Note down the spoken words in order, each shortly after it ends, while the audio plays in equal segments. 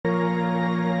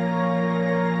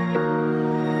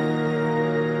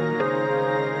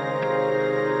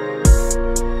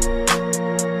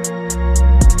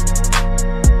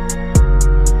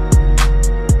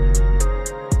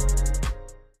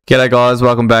G'day guys,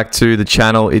 welcome back to the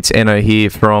channel. It's Enno here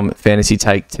from Fantasy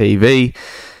Take TV.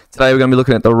 Today we're going to be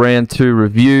looking at the round 2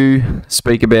 review,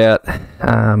 speak about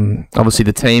obviously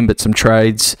the team, but some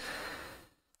trades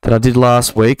that I did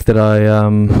last week that I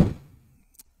am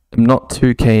not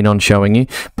too keen on showing you.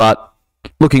 But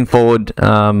looking forward,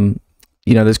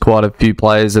 you know, there's quite a few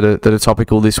players that are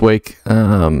topical this week. You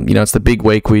know, it's the big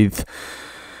week with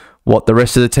what the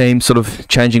rest of the team sort of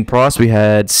changing price. We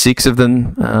had 6 of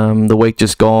them the week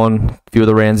just gone, a few of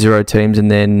the round 0 teams, and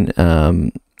then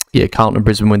yeah, Carlton and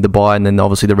Brisbane win the bye, and then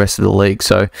obviously the rest of the league.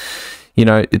 So, you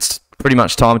know, it's pretty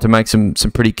much time to make some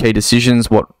pretty key decisions.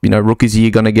 What, you know, rookies are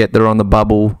you going to get that are on the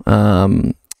bubble?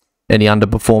 Any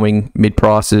underperforming mid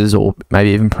prices or maybe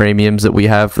even premiums that we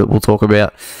have that we'll talk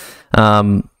about.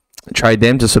 Trade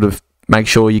them to sort of make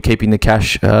sure you're keeping the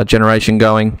cash generation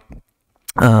going.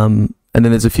 And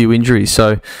then there's a few injuries.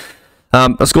 So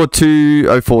I scored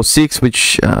 2,046,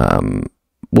 which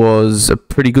was a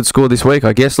pretty good score this week,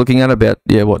 I guess, looking at about,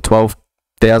 yeah, what,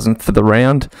 12,000 for the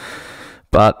round.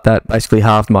 But that basically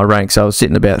halved my rank. So I was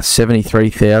sitting about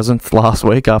 73,000th last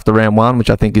week after round 1, which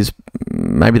I think is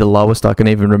maybe the lowest I can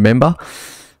even remember.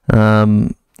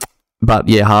 But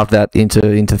yeah, halved that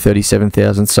into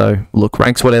 37,000. So look,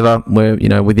 ranks whatever. We're, you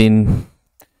know, within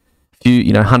few,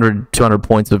 you know, 100, 200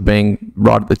 points of being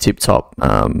right at the tip top.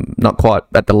 Not quite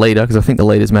at the leader, because I think the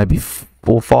leader's maybe 4-5,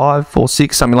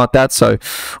 4-6, something like that. So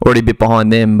already a bit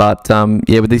behind them. But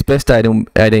yeah, with these best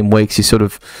 18 weeks, you sort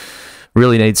of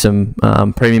really need some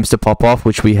premiums to pop off,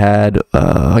 which we had,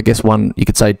 I guess one, you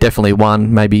could say definitely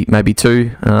one, maybe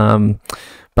 2.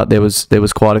 But there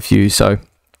was quite a few. So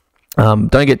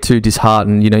don't get too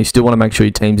disheartened. You know, you still want to make sure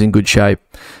your team's in good shape,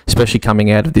 especially coming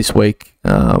out of this week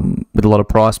with a lot of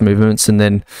price movements. And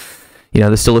then, you know,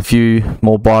 there's still a few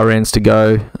more buy rounds to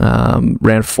go.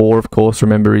 Round 4, of course,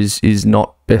 remember, is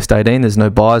not best 18. There's no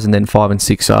buys, and then 5 and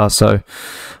 6 are. So,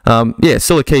 yeah,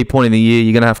 still a key point in the year.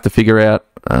 You're going to have to figure out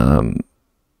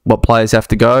what players have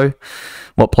to go,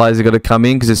 what players are going to come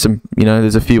in, because there's some, you know,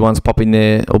 there's a few ones popping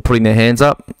there or putting their hands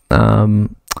up.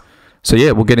 So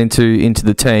yeah, we'll get into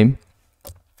the team.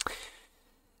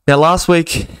 Now last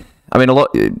week, I mean,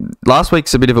 last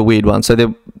week's a bit of a weird one. So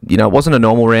there, you know, it wasn't a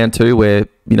normal round 2 where,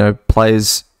 you know,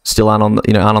 players still aren't on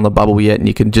the bubble yet, and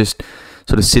you can just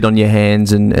sort of sit on your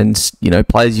hands and you know,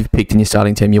 players you've picked in your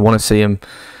starting team, you want to see them,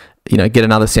 you know, get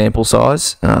another sample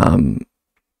size.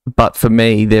 But for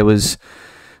me, there was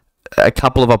a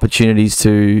couple of opportunities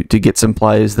to get some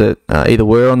players that either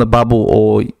were on the bubble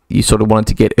or you sort of wanted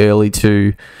to get early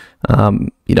to,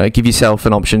 you know, give yourself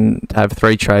an option to have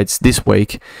 3 trades this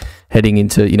week, heading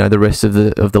into, you know, the rest of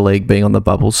the league being on the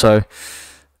bubble. So,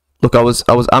 look, I was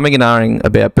umming and ahhing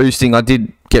about boosting. I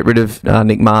did get rid of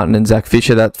Nick Martin and Zach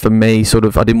Fisher. That for me, sort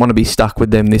of, I didn't want to be stuck with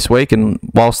them this week. And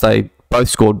whilst they both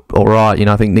scored all right, you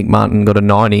know, I think Nick Martin got a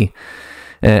 90,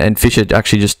 and Fisher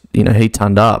actually just, you know, he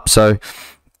turned up. So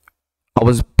I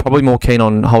was probably more keen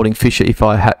on holding Fisher if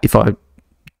I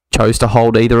chose to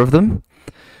hold either of them.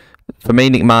 For me,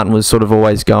 Nick Martin was sort of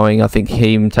always going. I think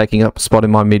him taking up a spot in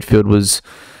my midfield was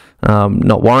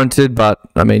not warranted, but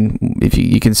I mean, if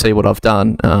you can see what I've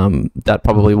done, that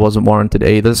probably wasn't warranted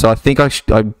either. So I think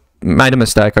I made a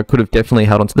mistake. I could have definitely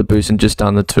held onto the boost and just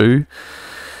done the 2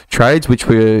 trades, which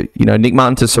were, you know, Nick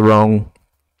Martin to Sarong,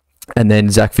 and then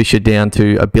Zach Fisher down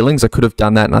to a Billings. I could have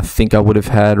done that, and I think I would have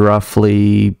had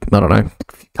roughly, I don't know,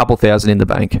 a couple thousand in the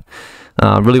bank.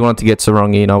 Really wanted to get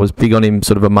Sarong in. I was big on him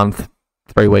sort of a month,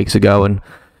 3 weeks ago, and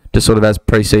just sort of as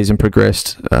pre-season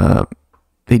progressed,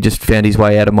 he just found his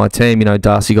way out of my team. You know,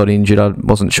 Darcy got injured. I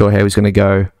wasn't sure how he was going to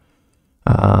go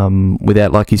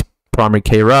without like his primary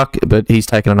key ruck, but he's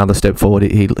taken another step forward.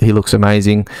 He looks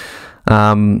amazing.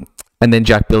 And then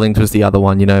Jack Billings was the other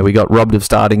one. You know, we got robbed of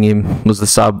starting him. Was the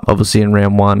sub obviously in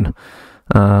round 1,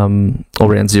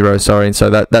 or round 0, sorry. And so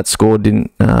that score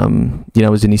didn't, you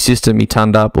know, was in his system. He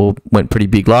turned up or went pretty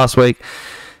big last week.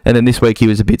 And then this week he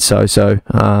was a bit so. So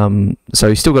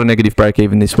he's still got a negative break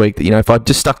even this week. You know, if I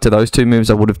just stuck to those 2 moves,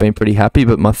 I would have been pretty happy.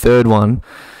 But my third one,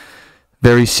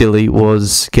 very silly,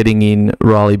 was getting in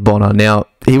Riley Bonner. Now,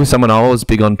 he was someone I was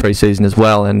big on pre-season as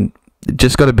well, and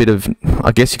just got a bit of,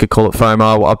 I guess you could call it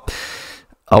FOMO.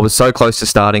 I was so close to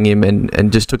starting him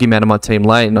and just took him out of my team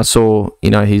late. And I saw, you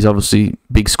know, he's obviously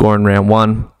big score in round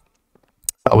 1.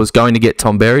 I was going to get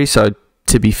Tom Berry, so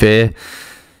to be fair,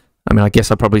 I mean, I guess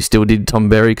I probably still did Tom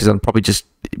Berry because I probably just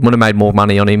would have made more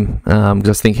money on him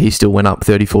because I think he still went up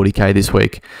 30, 40k this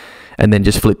week, and then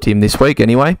just flipped him this week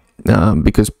anyway.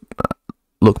 Because,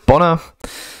 look, Bonner,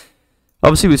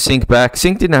 obviously with Sink back,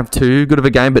 Sink didn't have too good of a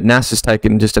game, but Nas has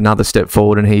taken just another step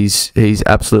forward, and he's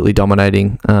absolutely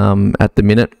dominating at the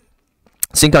minute.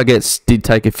 Sinko did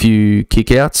take a few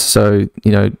kickouts, so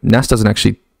Nas doesn't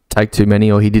actually take too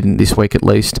many, or he didn't this week at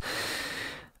least.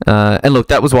 And look,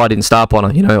 that was why I didn't start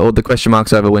Bonner. All the question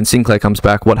marks over when Sinclair comes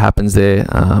back, what happens there?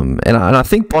 And I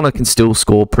think Bonner can still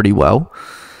score pretty well.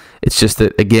 It's just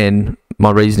that, again,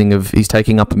 my reasoning of he's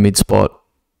taking up a mid spot.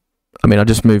 I mean, I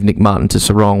just moved Nick Martin to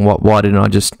Sarong. Why didn't I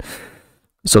just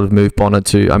sort of move Bonner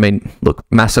to? I mean, look,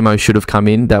 Massimo should have come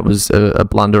in. That was a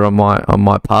blunder on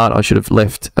my part. I should have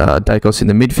left Dacos in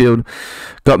the midfield,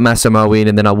 got Massimo in,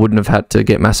 and then I wouldn't have had to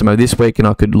get Massimo this week, and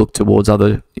I could look towards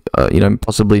other,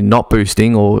 possibly not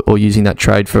boosting or using that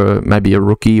trade for maybe a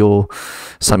rookie or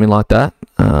something like that,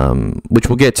 which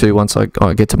we'll get to once I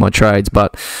get to my trades.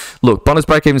 But look, Bonner's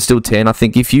break-even's still 10. I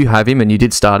think if you have him and you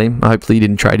did start him, hopefully you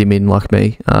didn't trade him in like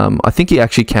me. I think he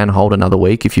actually can hold another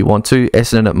week if you want to.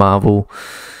 Essendon at Marvel,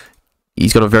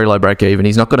 he's got a very low break-even.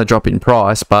 He's not going to drop in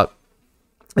price, but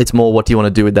it's more what do you want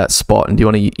to do with that spot? And do you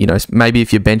want to, maybe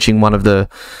if you're benching one of the,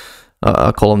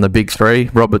 I call them the big three,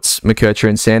 Roberts, McKercher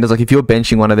and Sanders. Like if you're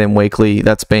benching one of them weekly,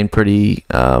 that's been pretty,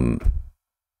 that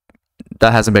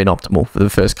hasn't been optimal for the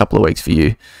first couple of weeks for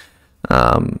you.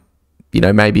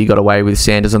 Maybe you got away with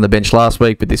Sanders on the bench last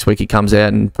week, but this week he comes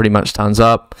out and pretty much tons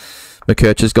up.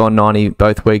 McKercher's gone 90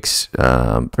 both weeks,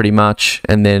 pretty much.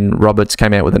 And then Roberts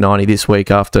came out with a 90 this week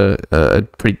after a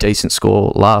pretty decent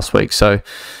score last week. So,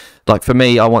 like for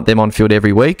me, I want them on field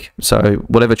every week. So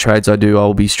whatever trades I do,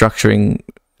 I'll be structuring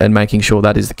and making sure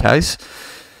that is the case.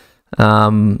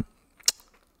 But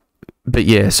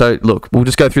yeah, so look, we'll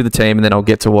just go through the team and then I'll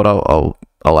get to what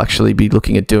I'll actually be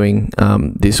looking at doing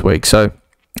this week. So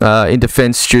in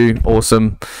defence, Stu,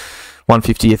 awesome,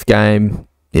 150th game.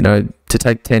 To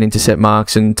take 10 intercept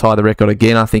marks and tie the record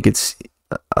again. I think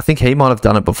he might have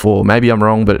done it before. Maybe I'm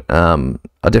wrong, but I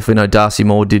definitely know Darcy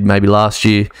Moore did maybe last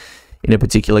year in a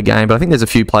particular game. But I think there's a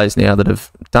few players now that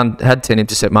have had 10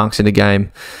 intercept marks in a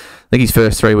game. I think his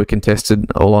first 3 were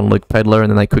contested all on Luke Pedler, and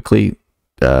then they quickly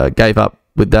gave up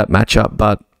with that matchup.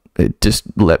 But it just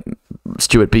let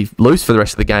Stewart be loose for the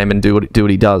rest of the game and do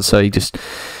what he does. So he just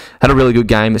had a really good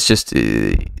game. It's just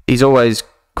he's always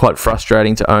quite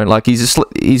frustrating to own. Like he's going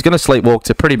to sleepwalk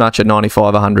to pretty much a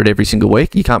 95, 100 every single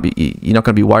week. You're not going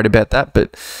to be worried about that,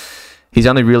 but he's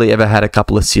only really ever had a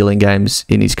couple of ceiling games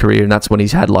in his career, and that's when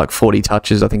he's had like 40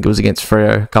 touches. I think it was against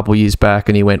Freo a couple of years back,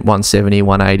 and he went 170,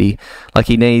 180. Like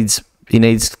he needs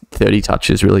 30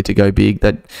 touches really to go big.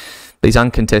 That these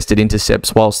uncontested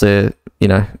intercepts, whilst they're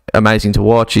amazing to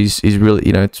watch, he's really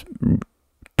it's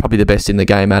probably the best in the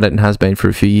game at it and has been for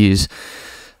a few years.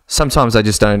 Sometimes they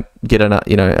just don't get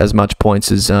as much points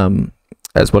as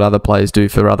what other players do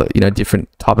for other different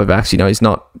type of acts. He's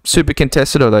not super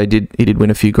contested, although he did win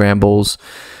a few ground balls,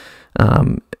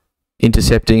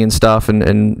 intercepting and stuff,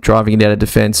 and driving it out of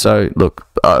defence. So look,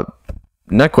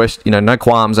 no question, no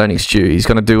qualms owning Stu. He's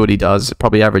going to do what he does.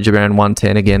 Probably average around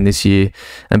 110 again this year,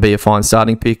 and be a fine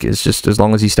starting pick. It's just as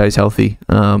long as he stays healthy,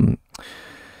 and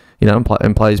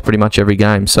plays pretty much every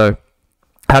game. So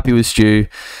happy with Stu.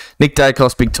 Nick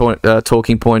Dacos, big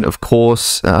talking point, of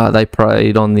course. They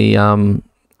played on the, I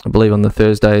believe on the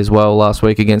Thursday as well last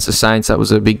week against the Saints. That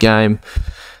was a big game.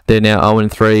 They're now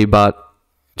 0-3, but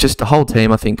just the whole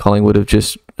team, I think Collingwood have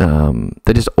just,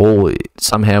 they're just all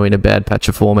somehow in a bad patch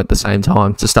of form at the same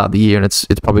time to start the year, and it's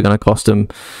probably going to cost them.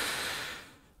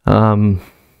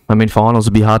 Finals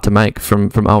would be hard to make from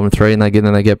 0-3, and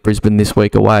then they get Brisbane this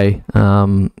week away.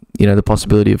 The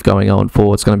possibility of going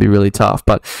 0-4, it's going to be really tough.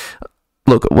 But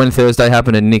look, when Thursday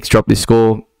happened and Nick's dropped this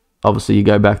score, obviously you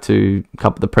go back to a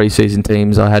couple of the preseason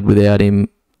teams I had without him.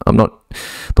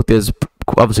 There's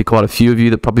obviously quite a few of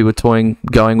you that probably were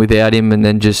going without him, and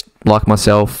then just like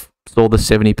myself, saw the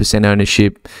 70%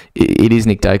 ownership. It is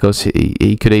Nick Dacos.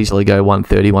 He could easily go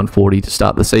 130, 140 to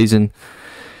start the season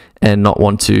and not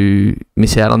want to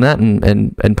miss out on that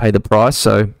and pay the price.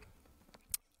 So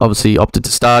obviously opted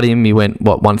to start him. He went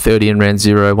 130 in round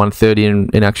 0, 130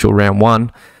 in actual round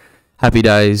 1. Happy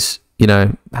days,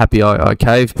 happy I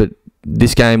caved. But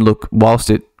this game, look,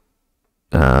 whilst it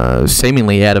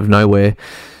seemingly out of nowhere,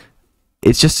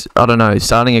 it's just, I don't know,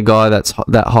 starting a guy that's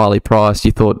that highly priced,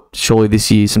 you thought surely this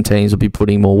year some teams will be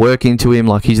putting more work into him.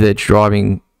 Like he's their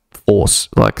driving force,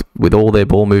 like with all their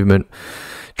ball movement,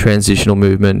 transitional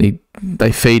movement.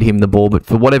 They feed him the ball, but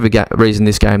for whatever reason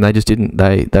this game they just didn't.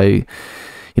 They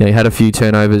he had a few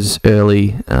turnovers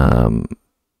early.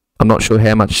 I'm not sure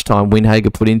how much time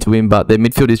Windhager put into him, but their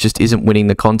midfielders just isn't winning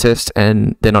the contest,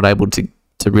 and they're not able to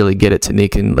really get it to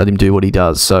Nick and let him do what he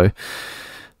does. So,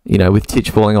 with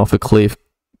Titch falling off a cliff,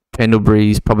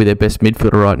 Pendlebury's probably their best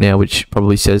midfielder right now, which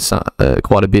probably says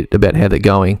quite a bit about how they're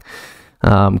going.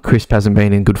 Crisp hasn't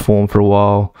been in good form for a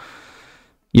while.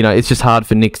 you know, it's just hard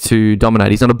for Nick to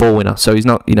dominate. He's not a ball winner, so he's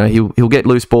not, you know, he'll get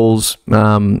loose balls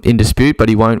in dispute, but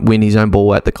he won't win his own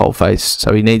ball at the coalface.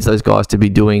 So he needs those guys to be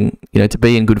doing, you know, to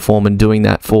be in good form and doing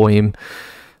that for him,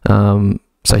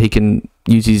 so he can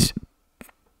use his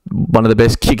one of the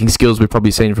best kicking skills we've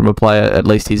probably seen from a player at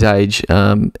least his age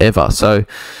ever. So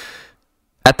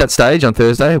at that stage on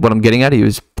Thursday, what I'm getting at, he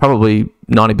was probably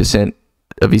 90%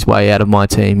 of his way out of my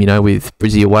team, you know, with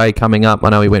Brizzy away coming up. I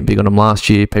know he went big on him last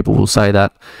year. People will say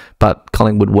that, but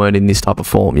Collingwood weren't in this type of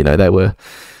form. You know, they were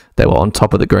on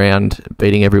top of the ground,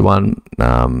 beating everyone,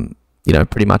 you know,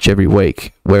 pretty much every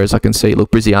week. Whereas I can see,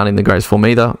 look, Brizzy aren't in the greatest form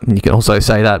either, and you can also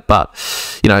say that. But,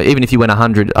 you know, even if he went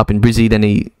 100 up in Brizzy, then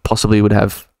he possibly would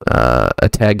have a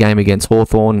tag game against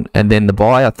Hawthorn and then the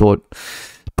bye. I thought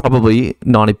probably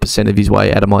 90% of his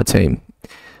way out of my team.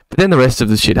 But then the rest of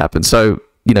the shit happened. So,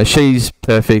 you know, she's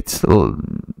perfect.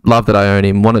 Love that I own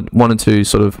him. Wanted to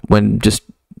sort of, when just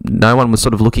no one was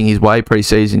sort of looking his way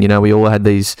pre-season. You know, we all had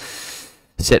these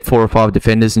set 4 or 5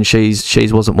 defenders, and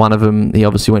she's wasn't one of them. He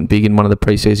obviously went big in one of the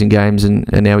pre-season games, and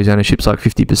now his ownership's like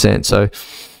 50%. So,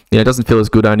 you know, it doesn't feel as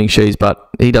good owning Shees, but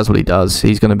he does what he does.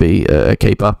 He's going to be a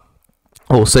keeper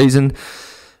all season.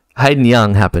 Hayden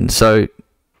Young happened. So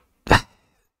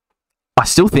I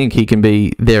still think he can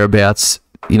be thereabouts,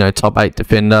 you know, top 8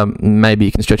 defender. Maybe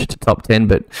you can stretch it to top 10,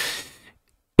 but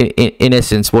in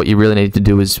essence, what you really need to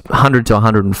do is 100 to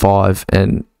 105,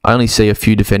 and I only see a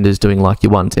few defenders doing like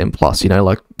your 110 plus, you know,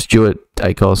 like Stewart,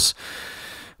 Dacos,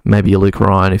 maybe your Luke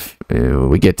Ryan if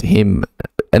we get to him,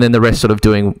 and then the rest sort of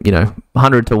doing, you know,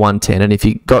 100 to 110. And if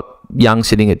you got Young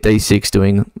sitting at D6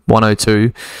 doing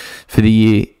 102 for the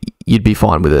year, you'd be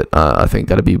fine with it. I think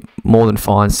that'd be more than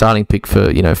fine. Starting pick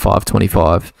for, you know,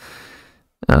 525.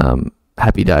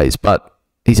 Happy days. But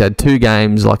he's had 2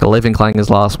 games, like 11 clangers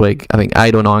last week. I think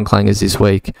 8 or 9 clangers this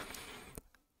week.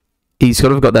 He's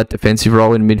sort of got that defensive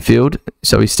role in midfield,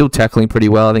 so he's still tackling pretty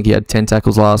well. I think he had 10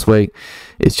 tackles last week.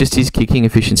 It's just his kicking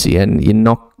efficiency, and you're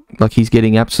not, like, he's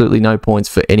getting absolutely no points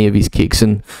for any of his kicks.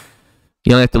 And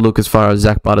you only have to look as far as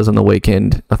Zach Butters on the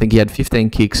weekend. I think he had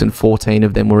 15 kicks and 14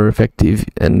 of them were effective.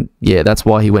 And yeah, that's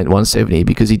why he went 170,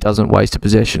 because he doesn't waste a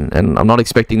possession. And I'm not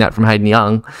expecting that from Hayden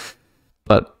Young,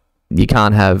 but you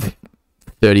can't have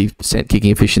 30% kicking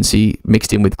efficiency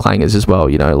mixed in with clangers as well.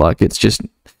 You know, like,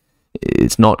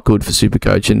 it's not good for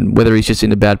SuperCoach. And whether he's just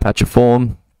in a bad patch of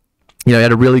form, you know, he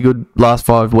had a really good last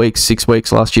 5 weeks, 6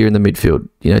 weeks last year in the midfield.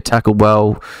 You know, tackled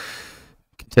well,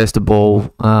 contested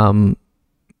ball, and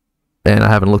I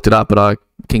haven't looked it up, but I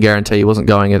can guarantee he wasn't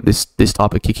going at this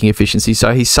type of kicking efficiency.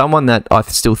 So he's someone that I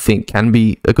still think can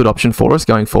be a good option for us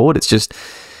going forward. It's just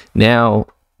now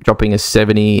dropping a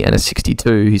 70 and a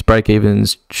 62. His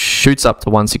break-evens shoots up to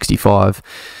 165.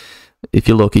 If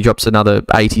you look, he drops another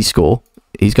 80 score.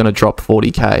 He's going to drop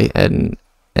 40k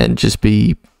and just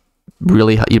be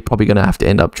really, you're probably going to have to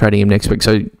end up trading him next week.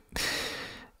 So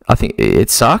I think it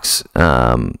sucks.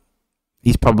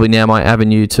 He's probably now my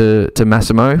avenue to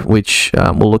Massimo, which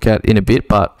we'll look at in a bit,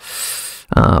 but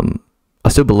I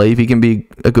still believe he can be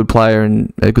a good player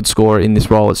and a good scorer in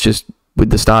this role. It's just with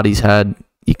the start he's had,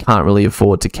 you can't really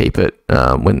afford to keep it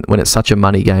when it's such a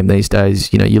money game these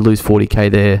days. You know, you lose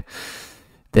 40k there,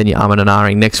 then you're umming and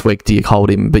ahhing. Next week, do you hold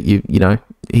him? But you know,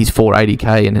 he's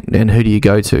 480k, and who do you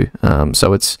go to?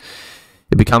 So it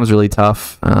becomes really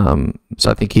tough. So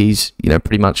I think he's, you know,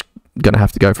 pretty much going to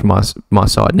have to go from my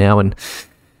side now, and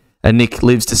Nick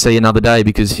lives to see another day,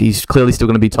 because he's clearly still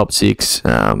going to be top 6.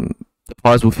 The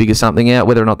Pies will figure something out.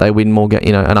 Whether or not they win more,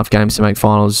 enough games to make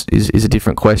finals is a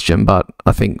different question. But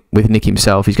I think with Nick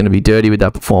himself, he's going to be dirty with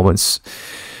that performance.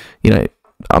 You know,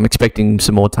 I'm expecting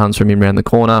some more tons from him around the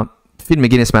corner. Finn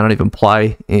McGuinness may not even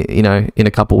play, you know, in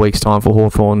a couple of weeks' time for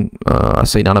Hawthorn. I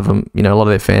see none of them, you know, a lot of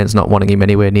their fans not wanting him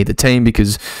anywhere near the team,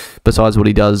 because besides what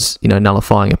he does, you know,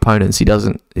 nullifying opponents,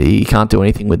 he can't do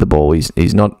anything with the ball.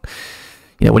 He's not,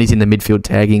 you know, when he's in the midfield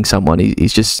tagging someone,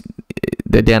 he's just,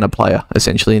 they're down a player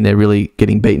essentially, and they're really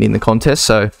getting beaten in the contest.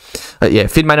 So yeah,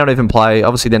 Finn may not even play.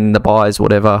 Obviously, then the buys,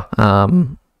 whatever.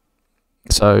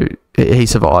 So he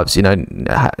survives. You know,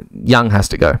 Young has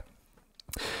to go.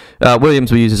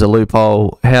 Williams we use as a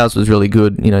loophole. Howes was really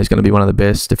good. You know, he's going to be one of the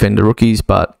best defender rookies,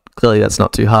 but clearly that's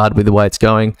not too hard with the way it's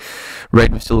going.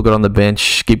 Red we've still got on the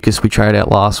bench. Gibcus we traded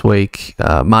out last week.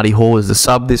 Marty Hall is the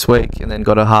sub this week, and then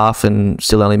got a half and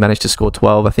still only managed to score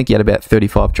 12. I think he had about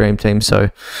 35 dream teams, so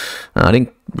I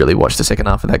didn't really watch the second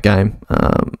half of that game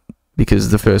because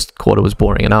the first quarter was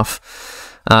boring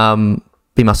enough.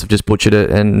 He must have just butchered it,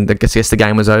 and I guess the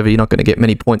game was over. You're not going to get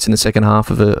many points in the second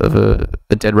half of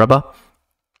a dead rubber.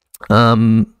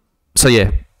 So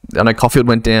yeah, I know Caulfield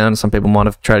went down. Some people might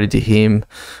have traded to him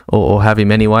or have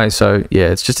him anyway. So, yeah,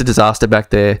 it's just a disaster back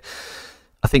there.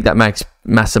 I think that makes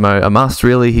Massimo a must,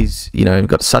 really. He's,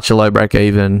 got such a low break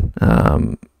even.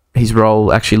 His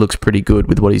role actually looks pretty good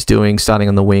with what he's doing, starting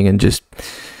on the wing and just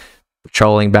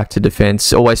patrolling back to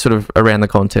defence, always sort of around the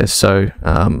contest. So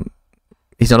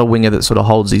he's not a winger that sort of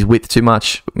holds his width too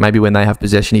much. Maybe when they have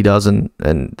possession, he does. And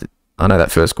I know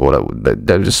that first quarter,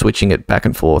 they were just switching it back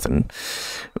and forth, and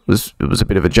it was a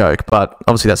bit of a joke. But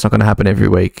obviously that's not going to happen every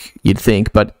week, you'd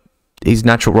think. But his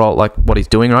natural role, like what he's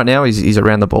doing right now, he's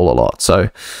around the ball a lot. So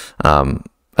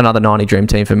another 90 dream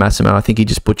team for Massimo. I think he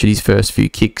just butchered his first few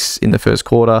kicks in the first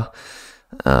quarter.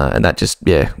 And that just,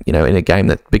 in a game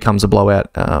that becomes a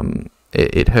blowout,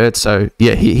 it hurts. So,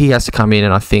 yeah, he has to come in,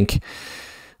 and I think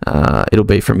it'll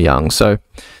be from Young. So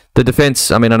the defence,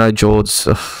 I know George,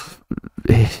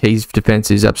 his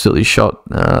defence is absolutely shot.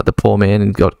 The poor man,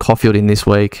 and got Caulfield in this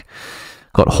week.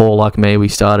 Got Hall like me, we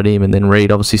started him, and then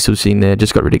Reed obviously still sitting there,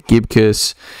 just got rid of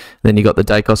Gibcus. Then you got the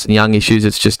Dacos and Young issues.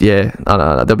 It's just, I don't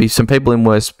know, there'll be some people in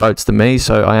worse boats than me,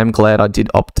 so I am glad I did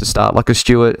opt to start like a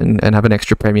Stewart and have an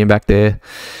extra premium back there.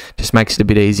 Just makes it a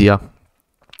bit easier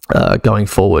going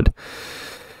forward.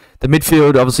 The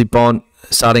midfield, obviously Bont,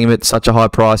 starting him at such a high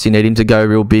price, you need him to go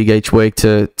real big each week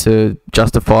to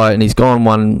justify it, and he's gone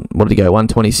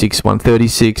 126,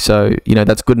 136, so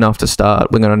that's good enough to start.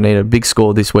 We're going to need a big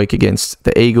score this week against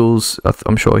the Eagles.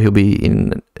 I'm sure he'll be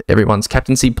in everyone's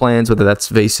captaincy plans, whether that's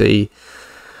VC,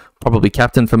 probably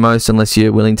captain for most, unless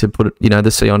you're willing to put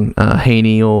the C on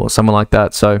Heaney or someone like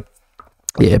that. So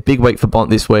yeah, big week for Bont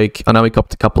this week. I know he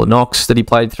copped a couple of knocks that he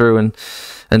played through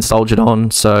and soldiered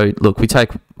on. So look, we take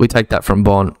that from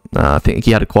Bont. I think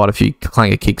he had quite a few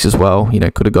clanger kicks as well.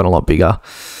 Could have gone a lot bigger.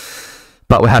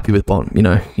 But we're happy with Bont.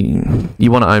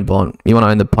 You want to own Bont. You want to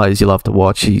own the players you love to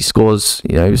watch. He scores.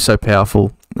 He's so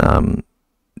powerful.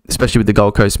 Especially with the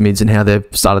Gold Coast mids and how they've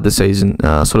started the season.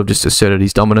 Sort of just asserted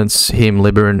his dominance. Him,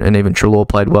 Libber, and even Treloar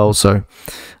played well. So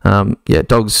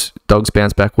Dogs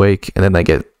bounce back week, and then they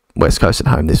get West Coast at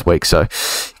home this week, so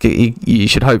you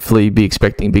should hopefully be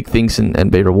expecting big things and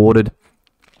be rewarded.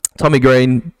 Tommy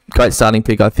Green, great starting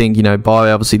pick. I think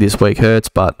bye obviously this week hurts,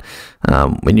 but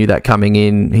we knew that coming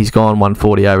in. He's gone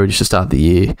 140 average to start the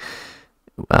year.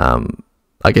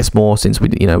 I guess more since we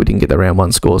didn't get the round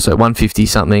one score, so 150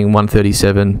 something,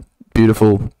 137,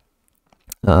 beautiful.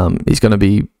 He's going to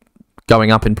be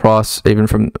going up in price even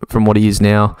from what he is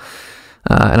now.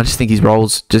 And I just think his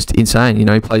role's just insane.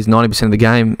 He plays 90% of the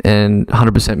game and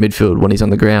 100% midfield when he's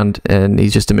on the ground, and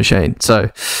he's just a machine.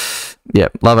 So, yeah,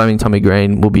 love owning Tommy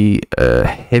Green. Will be a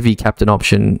heavy captain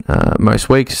option most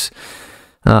weeks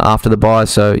after the bye.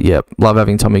 So, yeah, love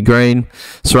having Tommy Green.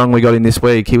 Sarong we got in this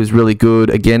week. He was really good.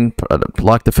 Again,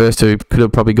 like the first two, could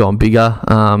have probably gone bigger.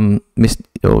 Missed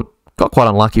or got quite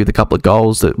unlucky with a couple of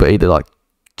goals that were either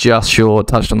just short,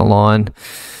 touched on the line,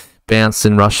 bounced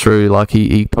and rushed through.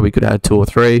 He probably could have had 2 or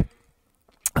 3.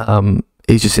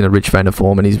 He's just in a rich vein of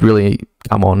form, and he's really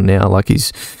come on now.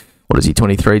 He's,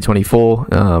 23, 24.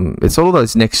 It's all of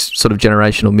those next sort of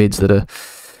generational mids that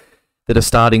are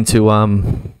starting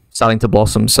to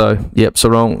blossom. So yep,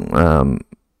 Sarong,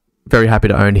 very happy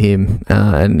to own him,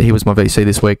 and he was my VC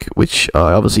this week, which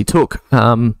I obviously took.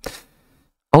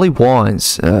 Ollie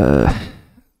Wines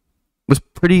was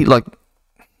pretty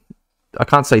I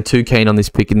can't say too keen on this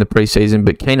pick in the preseason,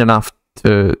 but keen enough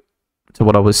to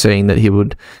what I was seeing that he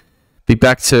would be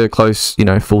back to close,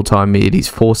 full-time mid. He's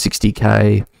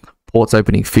 460k. Port's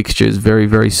opening fixtures, very,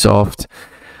 very soft.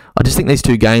 I just think these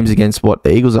two games against the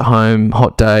Eagles at home,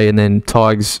 hot day, and then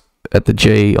Tigers at the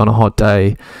G on a hot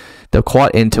day, they're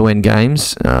quite end-to-end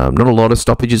games. Not a lot of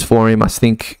stoppages for him. I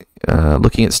think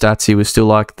looking at stats, he was still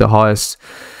the highest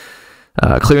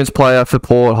clearance player for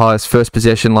Port, highest first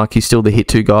possession. He's still the hit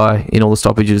to guy in all the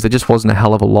stoppages. There just wasn't a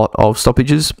hell of a lot of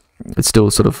stoppages. It's still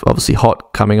sort of obviously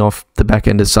hot coming off the back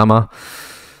end of summer.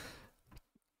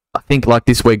 I think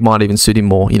this week might even suit him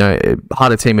more.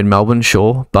 Harder team in Melbourne,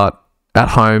 sure, but at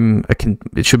home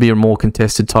it should be a more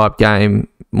contested type game,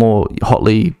 more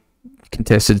hotly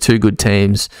contested, 2 good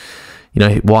teams.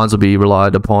 Wines will be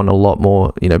relied upon a lot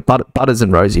more. Butters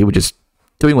and Rosie were just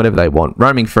doing whatever they want,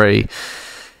 roaming free.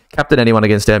 Captain anyone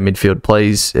against our midfield,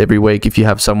 please, every week if you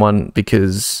have someone,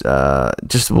 because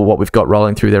just what we've got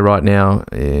rolling through there right now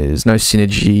is no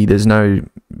synergy. There's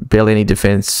barely any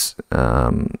defence.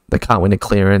 They can't win a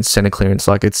clearance, centre clearance.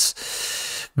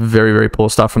 It's very, very poor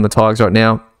stuff from the Tigers right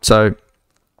now. So,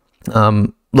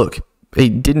 look, he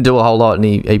didn't do a whole lot, and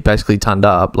he basically turned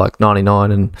up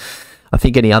 99. And I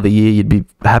think any other year you'd be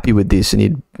happy with this, and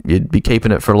you'd be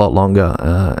keeping it for a lot longer.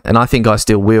 And I think I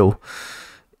still will.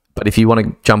 But if you want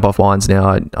to jump off lines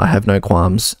now, I have no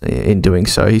qualms in doing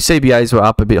so. His CBAs were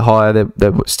up a bit higher.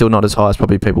 They're still not as high as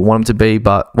probably people want him to be.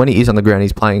 But when he is on the ground,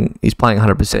 he's playing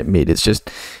 100% mid. It's just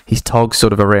his TOG's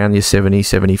sort of around your 70,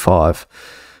 75,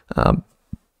 or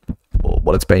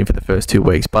what it's been for the first 2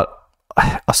 weeks. But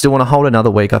I still want to hold another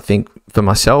week, I think, for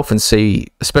myself and see,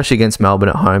 especially against Melbourne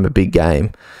at home, a big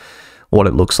game, what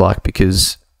it looks like.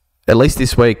 Because at least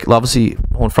this week, obviously,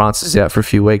 Horne-Francis is out for a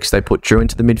few weeks. They put Drew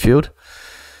into the midfield.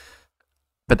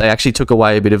 But they actually took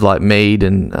away a bit of like Mead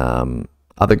and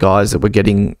other guys that were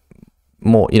getting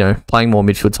more, playing more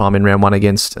midfield time in round one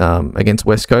against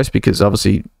West Coast, because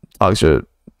obviously Tigers are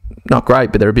not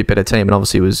great, but they're a bit better team, and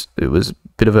obviously it was a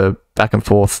bit of a back and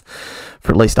forth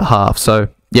for at least a half. So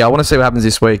yeah, I want to see what happens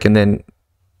this week, and then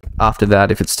after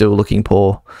that, if it's still looking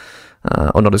poor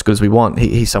or not as good as we want,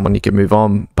 he's someone you can move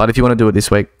on. But if you want to do it this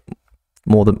week,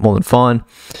 more than fine.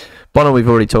 Bonner, we've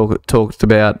already talked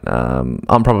about.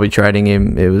 I'm probably trading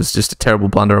him. It was just a terrible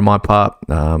blunder on my part.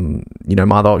 My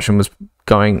other option was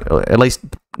going, at least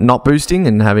not boosting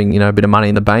and having, a bit of money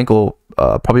in the bank, or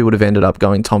probably would have ended up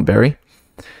going Tom Berry.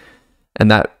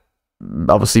 And that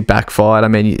obviously backfired. I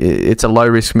mean, it's a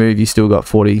low-risk move. You still got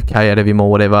 40k out of him or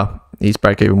whatever. His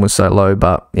break-even was so low,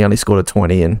 but he only scored a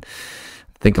 20, and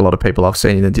I think a lot of people I've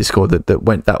seen in the Discord that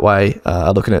went that way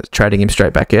are looking at trading him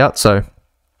straight back out. So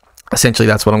essentially,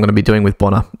 that's what I'm going to be doing with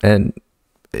Bonner. And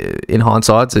in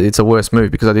hindsight, it's a worse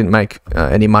move because I didn't make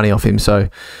any money off him. So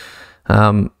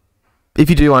if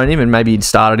you do own him and maybe you'd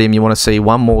started him, you want to see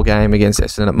one more game against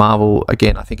Essendon at Marvel.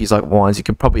 Again, I think he's like Wines. You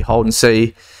can probably hold and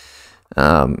see.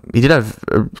 He did have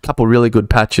a couple really good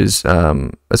patches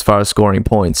as far as scoring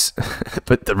points,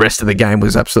 but the rest of the game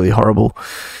was absolutely horrible.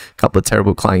 A couple of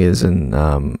terrible clangers, and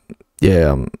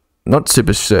I'm not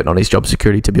super certain on his job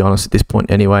security, to be honest, at this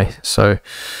point anyway. So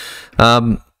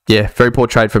very poor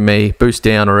trade from me. Boost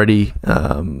down already,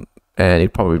 and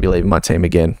he'd probably be leaving my team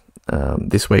again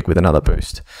this week with another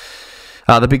boost.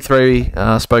 The big three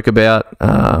spoke about.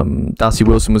 Darcy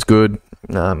Wilson was good.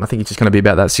 I think he's just going to be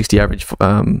about that 60 average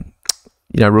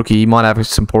rookie. He might have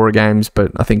some poorer games,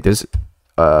 but I think there's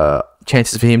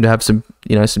chances for him to have some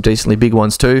decently big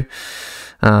ones too.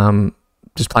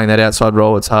 Just playing that outside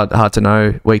role, it's hard to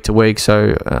know week to week.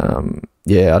 So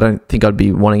I don't think I'd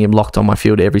be wanting him locked on my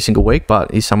field every single week,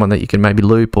 but he's someone that you can maybe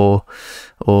loop or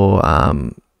I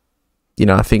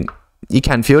think you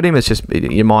can field him. It's just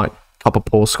you might cop a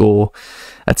poor score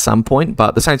at some point,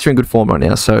 but the Saints are in good form right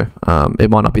now, so it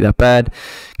might not be that bad.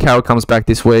 Carroll comes back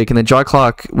this week, and then Jai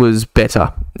Clark was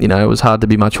better. It was hard to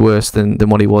be much worse than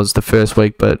what he was the first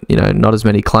week, but not as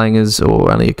many clangers,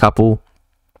 or only a couple.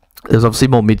 There's obviously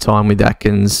more mid-time with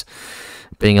Atkins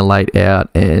being a late out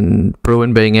and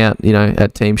Bruin being out,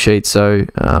 at team sheet. So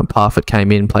Parfitt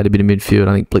came in, played a bit of midfield.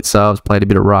 I think Blitzarves played a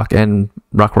bit of ruck and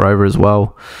ruck rover as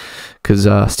well, because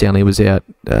Stanley was out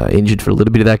injured for a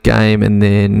little bit of that game, and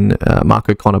then Mark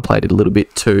O'Connor played it a little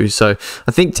bit too. So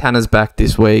I think Tanner's back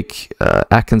this week.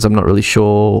 Atkins, I'm not really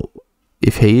sure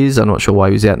if he is. I'm not sure why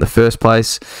he was out in the first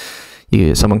place.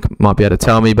 Someone might be able to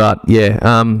tell me, but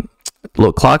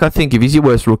look, Clark, I think if he's your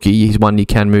worst rookie, he's one you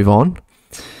can move on.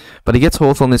 But he gets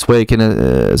Hawthorn this week, and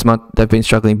as much they've been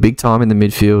struggling big time in the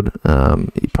midfield,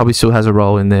 he probably still has a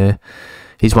role in there.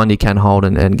 He's one you can hold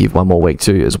and give one more week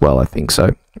to as well, I think.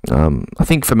 So I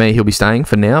think for me, he'll be staying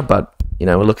for now, but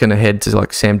we're looking ahead to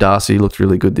like Sam Darcy. He looked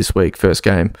really good this week, first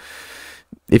game.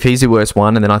 If he's the worst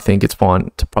one, and then I think it's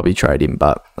fine to probably trade him.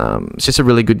 But it's just a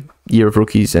really good year of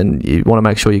rookies, and you want to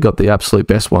make sure you got the absolute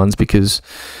best ones, because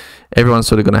everyone's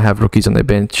sort of going to have rookies on their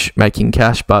bench making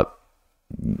cash, but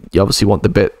you obviously want the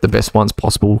best ones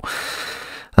possible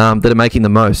that are making the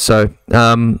most. So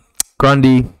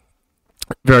Grundy,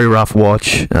 very rough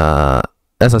watch.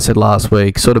 As I said last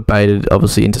week, sort of baited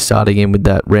obviously into starting him with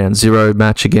that round 0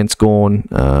 match against Gawn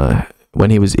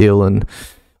when he was ill, and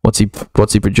what's he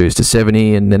produced, a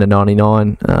 70 and then a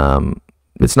 99.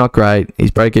 It's not great.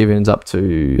 His break even's up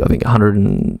to I think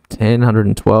 110,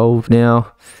 112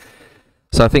 now.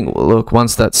 So I think, look,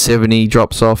 once that 70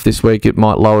 drops off this week, it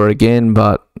might lower again.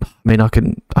 But I mean, I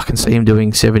can see him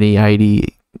doing 70,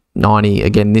 80, 90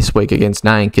 again this week against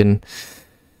Nank, and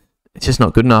it's just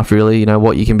not good enough, really.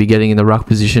 What you can be getting in the ruck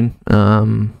position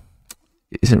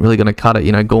isn't really going to cut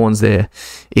it. Gawn's there.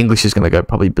 English is going to go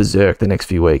probably berserk the next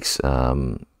few weeks.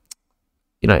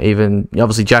 Even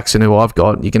obviously Jackson, who I've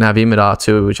got, you can have him at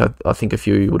R2, which I think a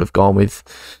few would have gone with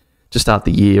to start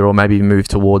the year, or maybe move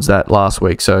towards that last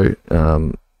week. So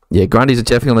yeah, Grundy's are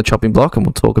definitely on the chopping block, and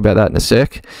we'll talk about that in a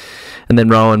sec. And then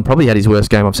Rowan probably had his worst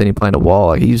game I've seen him play in a while.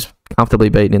 Like, he was comfortably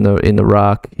beaten in the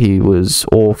ruck. He was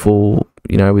awful,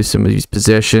 with some of his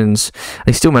possessions. And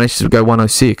he still managed to go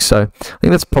 106. So I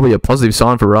think that's probably a positive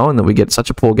sign for Rowan, that we get such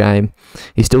a poor game.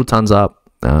 He still tons up,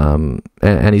 and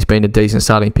he's been a decent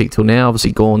starting pick till now.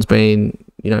 Obviously, Gawn's been,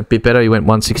 a bit better. He went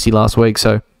 160 last week.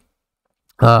 So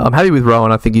I'm happy with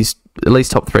Rowan. I think he's at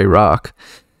least top 3 ruck.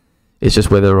 It's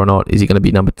just whether or not is he going to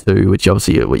be number 2, which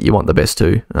obviously you want the best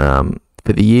 2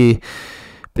 for the year.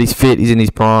 But he's fit. He's in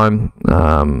his prime.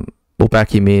 We'll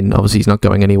back him in. Obviously, he's not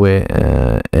going anywhere,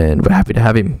 and we're happy to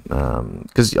have him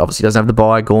because obviously he doesn't have the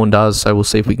bye. Gawn does, so we'll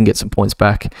see if we can get some points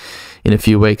back in a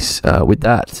few weeks with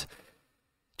that.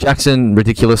 Jackson,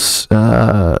 ridiculous.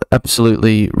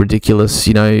 Absolutely ridiculous.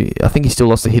 I think he still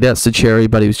lost the hit-outs to Cherry,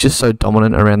 but he was just so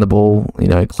dominant around the ball.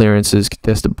 Clearances,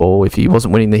 contested ball. If he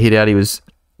wasn't winning the hit-out, he was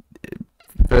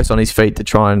first on his feet to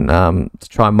try and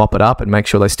mop it up and make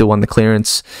sure they still won the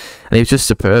clearance. And he was just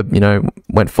superb.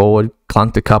 Went forward,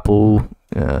 clunked a couple,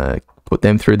 put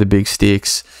them through the big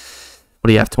sticks. What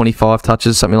do you have? 25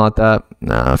 touches, something like that.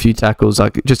 A few tackles,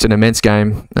 like just an immense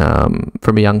game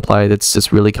from a young player that's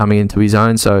just really coming into his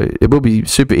own. So it will be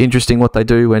super interesting what they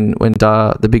do when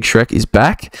the big SHREK is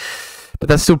back. But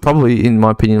that's still probably, in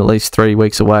my opinion, at least 3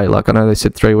 weeks away. Like, I know they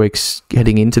said 3 weeks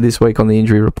heading into this week on the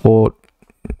injury report.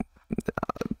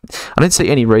 I don't see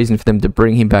any reason for them to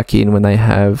bring him back in when they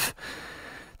have,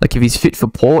 like, if he's fit for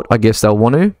Port, I guess they'll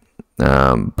want to.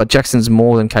 But Jackson's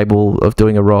more than capable of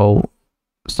doing a role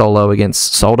solo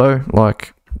against Soldo,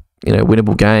 like,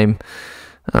 winnable game.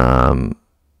 And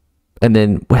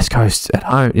then West Coast at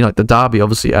home, the derby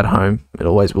obviously at home, it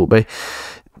always will be.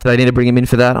 Do they need to bring him in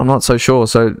for that? I'm not so sure.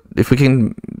 So if we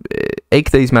can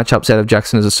eke these matchups out of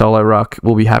Jackson as a solo ruck,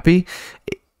 we'll be happy.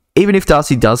 Even if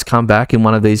Darcy does come back in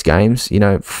one of these games,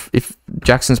 if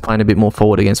Jackson's playing a bit more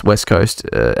forward against West Coast,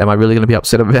 am I really going to be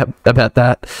upset about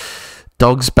that?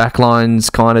 Dogs' backline's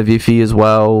kind of iffy as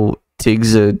well.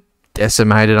 Tigs are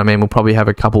decimated. I mean, we'll probably have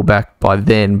a couple back by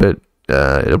then, but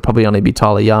it'll probably only be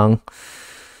Tyler Young.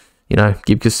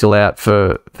 Gibca's still out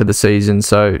for the season.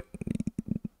 So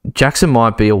Jackson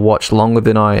might be a watch longer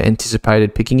than I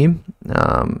anticipated picking him.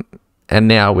 And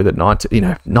now with a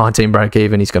 19 break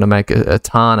even, he's going to make a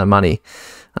ton of money.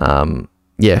 Very,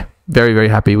 very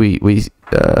happy we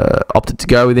opted to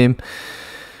go with him.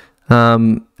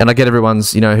 And I get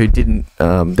everyone's, who didn't,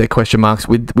 their question marks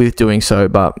with doing so.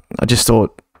 But I just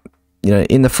thought,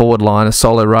 in the forward line, a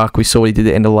solo ruck, we saw what he did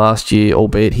at the end of last year,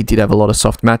 albeit he did have a lot of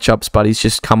soft matchups, but he's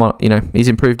just come on, he's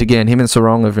improved again. Him and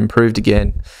Sarong have improved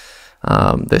again.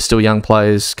 They're still young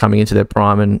players coming into their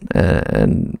prime,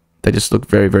 and they just look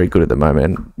very, very good at the moment.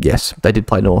 And yes, they did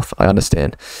play North, I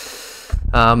understand.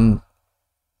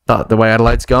 But the way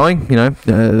Adelaide's going,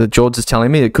 George is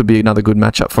telling me it could be another good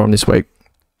matchup for him this week.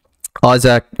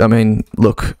 Isaac, I mean,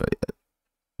 look,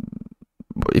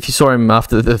 if you saw him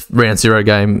after the round 0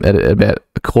 game at about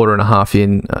a quarter and a half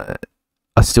in, and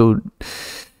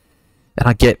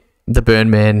I get the burn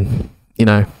man,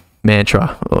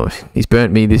 mantra. Oh, he's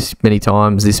burnt me this many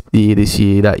times, this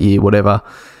year, that year, whatever.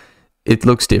 It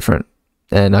looks different,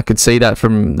 and I could see that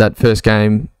from that first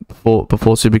game before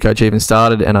SuperCoach even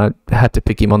started, and I had to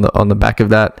pick him on the back of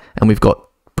that, and we've got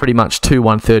pretty much 2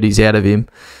 130s out of him,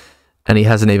 and he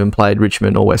hasn't even played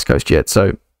Richmond or West Coast yet.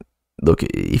 So look,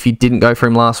 if you didn't go for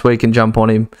him last week and jump on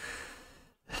him,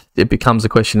 it becomes a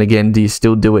question again, do you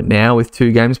still do it now with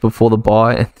 2 games before the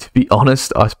bye? And to be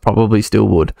honest, I probably still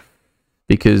would,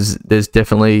 because there's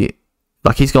definitely,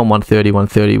 like, he's gone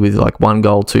 130 with like 1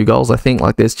 goal, 2 goals. I think,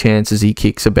 like, there's chances he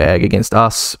kicks a bag against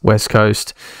us, West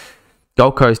Coast.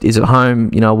 Gold Coast is at home.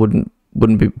 I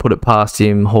wouldn't put it past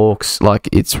him. Hawks, like,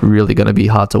 it's really going to be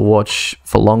hard to watch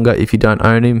for longer if you don't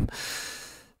own him.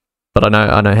 But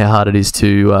I know how hard it is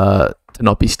to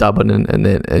not be stubborn and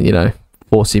then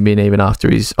force him in even after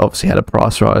he's obviously had a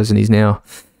price rise and he's now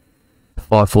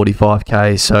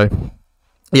 545k. So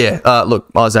yeah, look,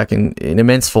 Isaac in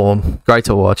immense form, great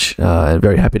to watch, and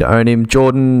very happy to own him.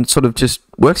 Jordan sort of just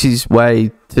works his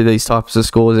way to these types of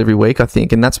scores every week, I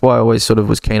think, and that's why I always sort of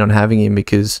was keen on having him,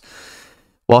 because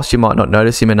whilst you might not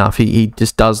notice him enough, he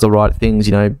just does the right things.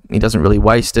 He doesn't really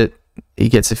waste it. He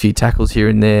gets a few tackles here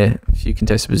and there, a few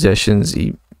contested possessions.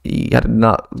 He had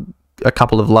a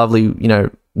couple of lovely,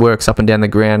 works up and down the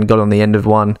ground, got on the end of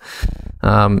one,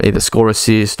 either score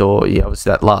assist or, obviously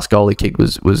that last goal he kicked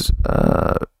was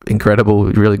incredible,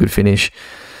 really good finish.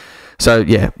 So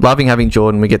yeah, loving having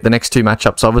Jordan. We get the next 2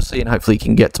 matchups obviously, and hopefully he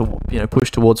can get to,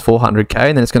 push towards 400k,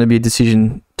 and then it's going to be a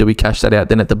decision, do we cash that out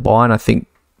then at the buy? And I think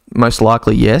most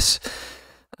likely yes.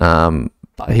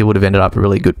 But he would have ended up a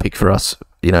really good pick for us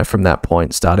from that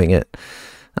point, starting at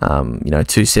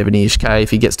 270-ish K.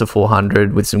 If he gets to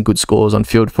 400 with some good scores on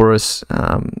field for us,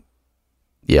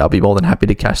 I'll be more than happy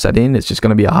to cash that in. It's just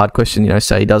going to be a hard question.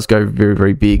 Say he does go very,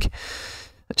 very big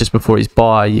just before his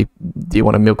buy. Do you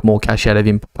want to milk more cash out of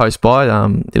him post buy?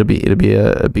 It'll be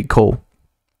a big call.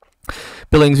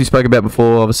 Billings we spoke about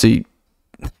before. Obviously,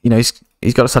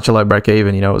 he's got such a low break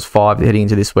even. It was 5 heading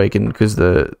into this week, and because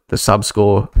the sub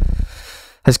score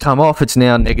has come off, it's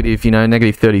now negative.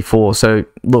 Negative 34. So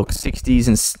look,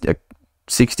 60s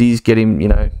get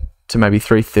him. To maybe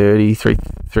 330,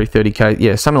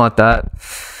 330k, something like that.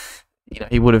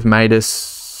 He would have made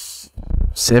us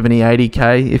 70,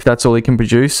 80k if that's all he can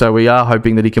produce. So we are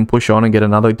hoping that he can push on and get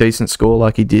another decent score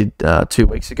like he did 2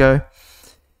 weeks ago.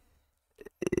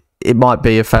 It might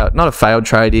be not a failed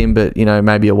trade in, but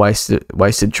maybe a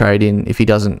wasted trade in if he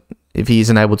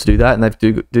isn't able to do that. And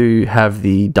they do have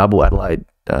the double Adelaide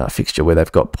fixture where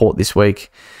they've got Port this week.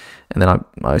 And then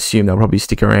I assume they'll probably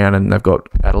stick around, and they've got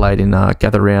Adelaide in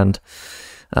gather round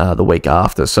the week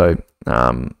after. So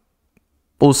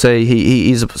we'll see.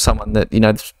 He is someone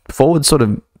that, forward sort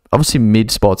of, obviously mid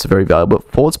spots are very valuable,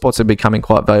 but forward spots are becoming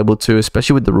quite valuable too,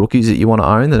 especially with the rookies that you want to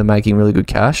own that are making really good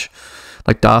cash.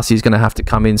 Like Darcy's going to have to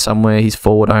come in somewhere. He's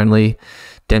forward only.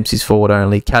 Dempsey's forward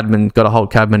only. Cadman, got to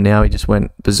hold Cadman now. He just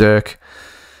went berserk.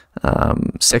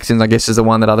 Sexton, I guess, is the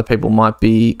one that other people might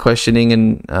be questioning,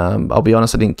 and I'll be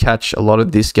honest, I didn't catch a lot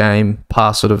of this game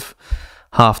past sort of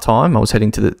half time. I was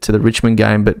heading to the Richmond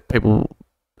game, but people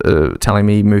telling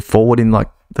me move forward in like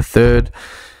the third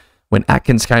when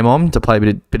Atkins came on to play a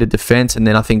bit of defence, and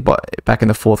then I think back in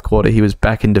the fourth quarter he was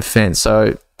back in defence.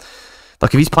 So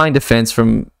like if he's playing defence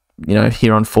from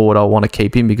here on forward, I'll want to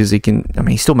keep him because he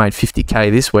still made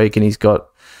 50k this week, and he's got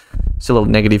still a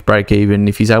negative break even.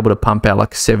 If he's able to pump out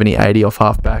like 70, 80 off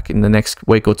halfback in the next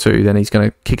week or two, then he's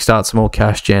going to kickstart some more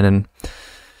cash gen, and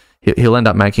he'll end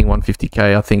up making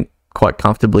 150k, I think, quite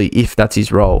comfortably if that's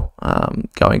his role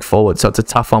going forward. So it's a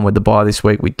tough one with the buy this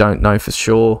week. We don't know for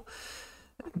sure,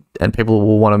 and people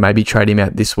will want to maybe trade him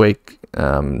out this week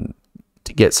to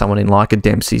get someone in like a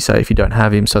Dempsey, say, if you don't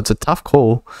have him. So it's a tough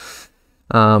call.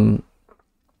 I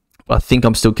think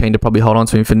I'm still keen to probably hold on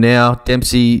to him for now.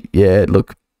 Dempsey,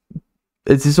 look,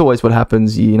 it's just always what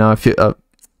happens. I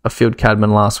fielded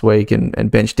Cadman last week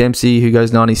and benched Dempsey, who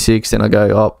goes 96. Then I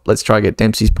go, let's try to get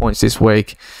Dempsey's points this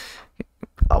week.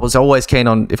 I was always keen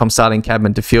on, if I'm starting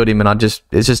Cadman, to field him, and it's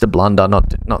just a blunder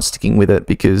not sticking with it,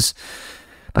 because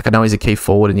like I know he's a key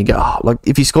forward, and you go, like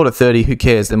if he scored a 30, who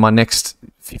cares? Then my next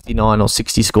 59 or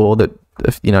 60 score that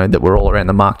that we're all around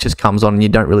the mark just comes on, and you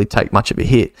don't really take much of a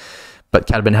hit. But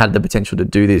Cadman had the potential to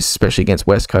do this, especially against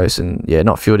West Coast, and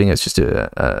not fielding it's just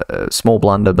a small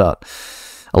blunder, but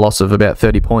a loss of about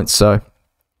 30 points. So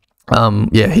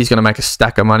he's going to make a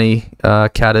stack of money.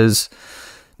 Catters,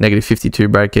 negative 52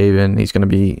 break even. He's going to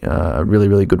be a really,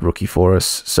 really good rookie for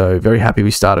us. So very happy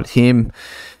we started him.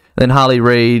 Then Harley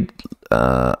Reid,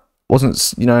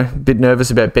 wasn't a bit nervous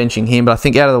about benching him, but I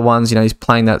think out of the ones, he's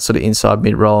playing that sort of inside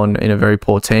mid role in a very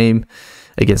poor team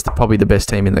against probably the best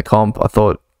team in the comp. I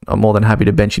thought I'm more than happy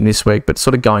to bench him this week, but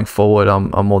sort of going forward,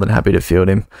 I'm more than happy to field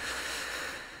him.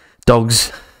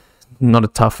 Dogs, not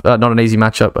an easy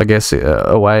matchup, I guess,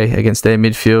 away against their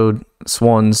midfield.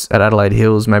 Swans at Adelaide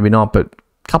Hills, maybe not, but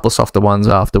a couple of softer ones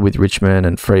after with Richmond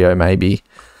and Freo maybe,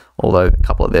 although a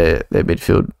couple of their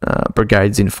midfield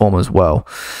brigades in form as well.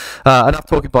 Enough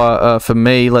talking for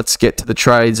me. Let's get to the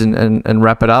trades and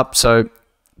wrap it up. So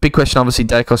big question, obviously,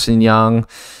 Dacos and Young.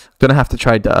 Going to have to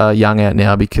trade Young out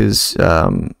now because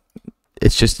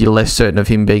it's just you're less certain of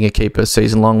him being a keeper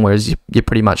season long, whereas you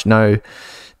pretty much know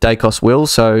Dacos will.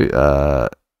 So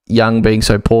Young being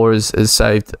so poor has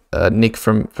saved Nick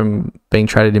from being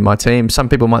traded in my team. Some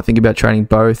people might think about trading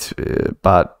both,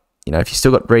 but if you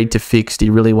still got Reid to fix, do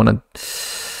you really want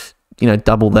to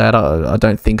double that? I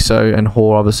don't think so. And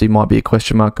Hoare obviously might be a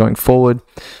question mark going forward.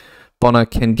 Bonner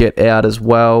can get out as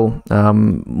well.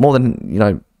 More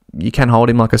than you can hold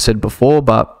him, like I said before,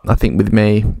 but I think with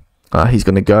me, he's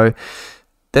going to go.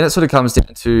 Then it sort of comes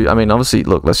down to, obviously,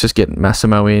 look, let's just get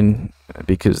Massimo in,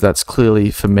 because that's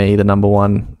clearly, for me, the number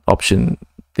one option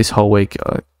this whole week,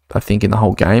 I think, in the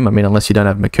whole game. Unless you don't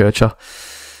have McKercher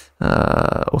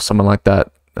or someone like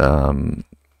that,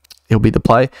 he'll be the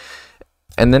play.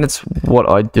 And then it's what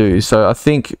I do. So I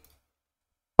think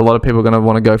a lot of people are going to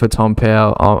want to go for Tom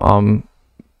Powell.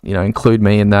 Include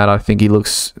me in that. I think he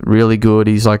looks really good.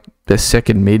 He's like the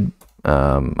second mid.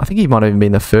 I think he might have even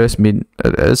been the first mid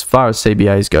as far as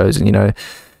CBAs goes. And,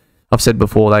 I've said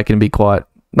before, they can be quite,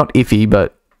 not iffy,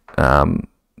 but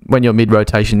when your mid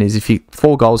rotation is, if you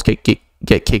 4 goals get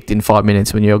kicked in 5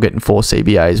 minutes when you're getting 4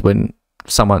 CBAs, when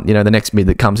someone, the next mid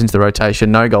that comes into the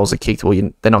rotation, no goals are kicked,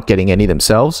 well, they're not getting any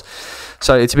themselves.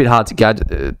 So it's a bit hard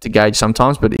to gauge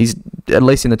sometimes, but he's at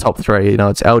least in the top three.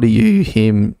 It's LDU,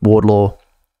 him, Wardlaw.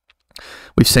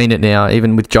 We've seen it now,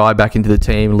 even with Jai back into the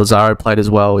team. Lazaro played as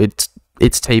well. It's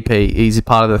TP. He's a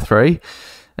part of the three.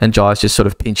 And Jai's just sort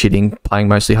of pinch hitting, playing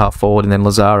mostly half forward. And then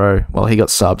Lazaro, well, he got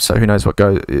subbed, so who knows what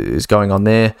is going on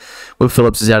there. Will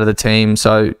Phillips is out of the team.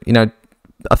 So,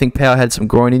 I think Power had some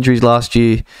groin injuries last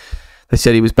year. They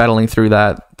said he was battling through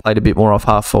that, played a bit more off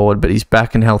half forward, but he's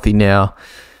back and healthy now,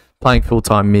 playing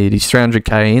full-time mid. He's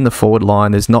 300k in the forward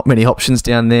line. There's not many options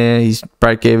down there. His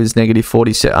break-even's negative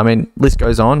 47. I mean, list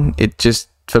goes on. It just,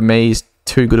 for me, is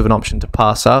too good of an option to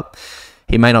pass up.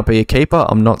 He may not be a keeper.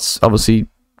 I'm not obviously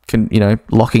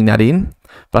locking that in.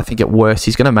 But I think at worst,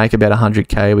 he's going to make about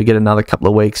 100k. We get another couple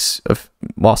of weeks of,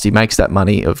 whilst he makes that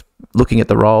money, of looking at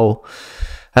the role.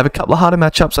 Have a couple of harder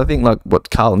matchups, I think, like what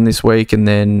Carlton this week, and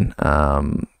then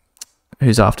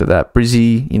who's after that?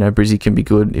 Brizzy. Brizzy can be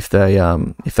good if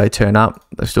they turn up.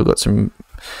 They've still got some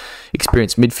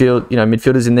experienced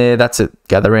midfielders in there. That's at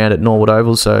Gather Round at Norwood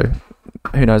Oval, so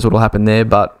who knows what will happen there.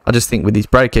 But I just think with his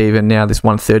break even now, this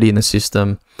 130 in the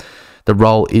system, the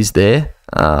role is there.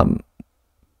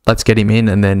 Let's get him in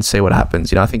and then see what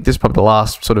happens. I think this is probably the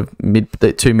last sort of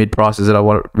the two mid prices that I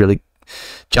want to really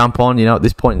jump on, at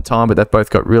this point in time, but they've both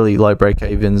got really low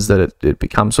break-evens that it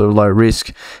becomes sort of low risk,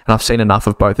 and I've seen enough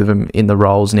of both of them in the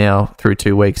roles now through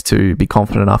 2 weeks to be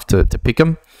confident enough to pick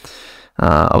them.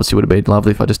 Obviously, it would have been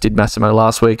lovely if I just did Massimo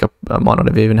last week. I might not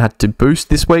have even had to boost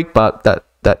this week, but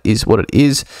that is what it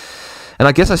is. And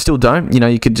I guess I still don't.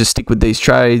 You could just stick with these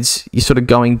trades. You're sort of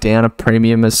going down a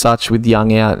premium as such with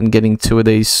Young out and getting two of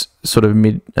these sort of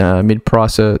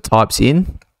mid-pricer types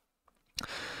in.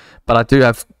 But I do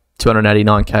have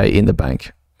 289k in the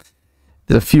bank.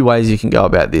 There's a few ways you can go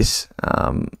about this.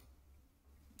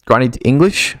 Grundy to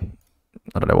English,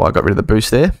 I don't know why I got rid of the boost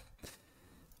there,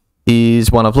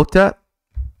 is one I've looked at.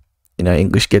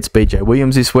 English gets BJ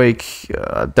Williams this week.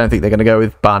 I don't think they're going to go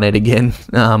with Barnett again.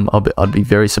 I'd be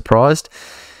very surprised.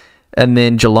 And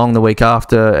then Geelong the week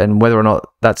after, and whether or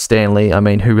not that's Stanley, I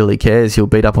mean, who really cares? He'll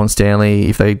beat up on Stanley.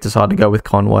 If they decide to go with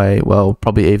Conway, well,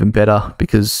 probably even better,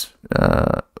 because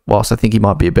whilst I think he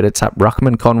might be a better tap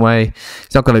ruckman, Conway,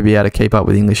 he's not going to be able to keep up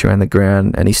with English around the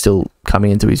ground, and he's still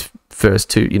coming into his first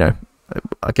two,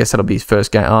 I guess that'll be his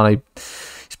first game.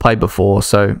 He's played before,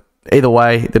 so either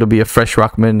way, it'll be a fresh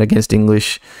ruckman against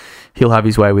English. He'll have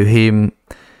his way with him.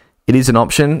 It is an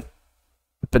option,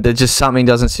 but there's just something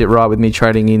doesn't sit right with me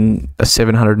trading in a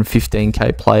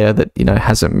 715k player that,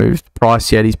 hasn't moved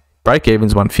price yet. His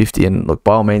break-even's 150, and look,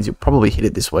 by all means, you'll probably hit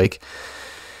it this week.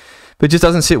 But it just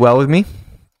doesn't sit well with me.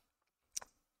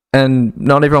 And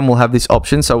not everyone will have this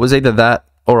option, so it was either that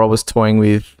or I was toying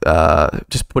with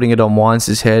just putting it on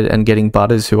Wines' head and getting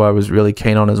Butters, who I was really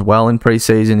keen on as well in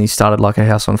pre-season. He started like a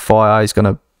house on fire. He's going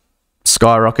to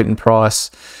skyrocket in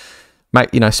price.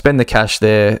 Spend the cash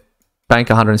there, bank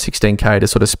 116k to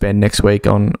sort of spend next week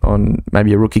on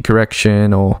maybe a rookie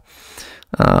correction or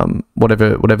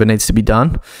whatever needs to be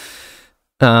done.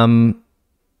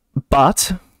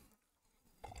 But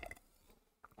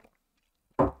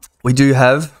we do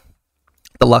have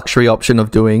the luxury option of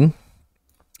doing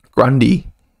Grundy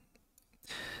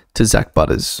to Zach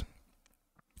Butters,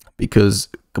 because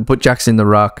you can put Jackson in the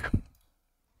ruck.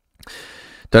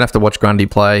 Don't have to watch Grundy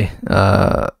play,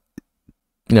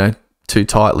 too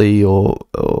tightly or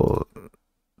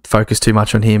focus too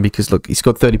much on him, because look, he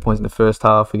scored 30 points in the first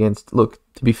half against, look,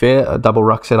 to be fair, a double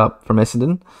ruck setup from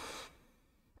Essendon.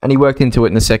 And he worked into it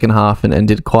in the second half and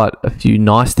did quite a few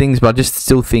nice things, but I just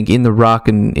still think in the ruck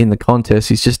and in the contest,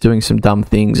 he's just doing some dumb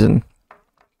things, and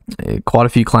quite a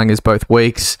few clangers both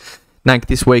weeks. Nank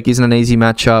this week isn't an easy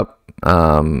matchup.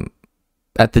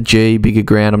 At the G, bigger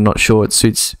ground, I'm not sure it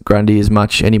suits Grundy as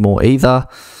much anymore either.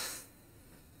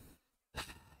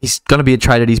 He's going to be a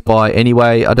trade at his buy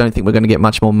anyway. I don't think we're going to get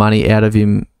much more money out of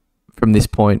him from this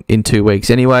point in 2 weeks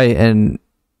anyway, and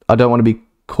I don't want to be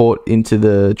caught into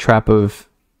the trap of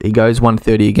he goes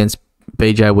 130 against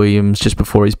BJ Williams just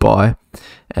before his buy,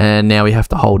 and now we have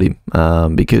to hold him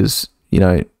because,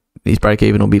 his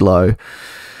break-even will be low.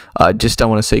 I just don't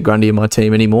want to see Grundy in my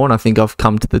team anymore, and I think I've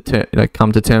come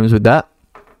to terms with that.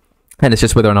 And it's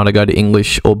just whether or not I go to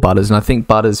English or Butters. And I think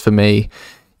Butters, for me,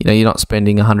 you're not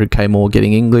spending 100k more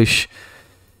getting English.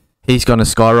 He's going to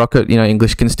skyrocket.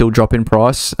 English can still drop in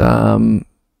price, and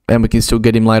we can still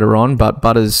get him later on. But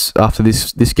Butters, after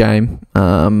this game,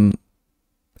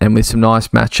 and with some nice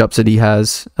matchups that he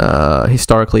has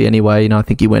historically anyway, I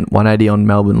think he went 180 on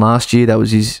Melbourne last year. That was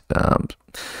his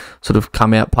sort of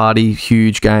come out party,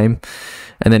 huge game.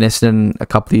 And then Essendon, a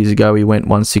couple of years ago, he went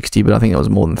 160, but I think it was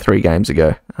more than 3 games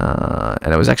ago.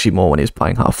 And it was actually more when he was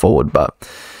playing half forward. But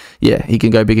yeah, he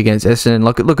can go big against Essendon.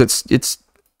 Look, it's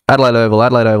Adelaide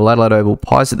Oval,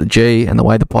 Pies at the G, and the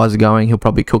way the Pies are going, he'll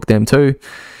probably cook them too.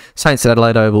 Saints at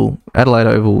Adelaide Oval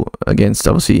against,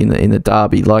 obviously, in the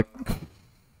derby,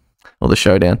 or the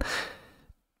showdown.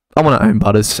 I want to own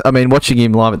Butters. I mean, watching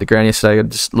him live at the ground yesterday,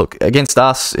 just look, against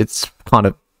us, it's kind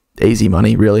of easy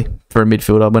money, really, for a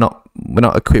midfielder. We're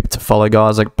not equipped to follow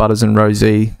guys like Butters and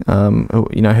Rosie,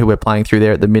 who we're playing through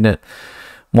there at the minute.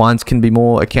 Wines can be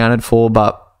more accounted for,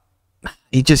 but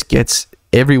he just gets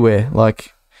everywhere,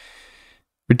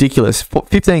 ridiculous.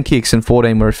 15 kicks and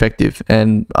 14 were effective,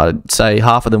 and I'd say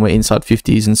half of them were inside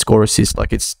 50s and score assists.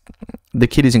 The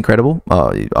kid is incredible.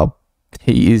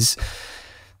 He is,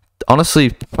 honestly,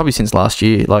 probably since last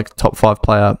year, top 5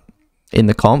 player in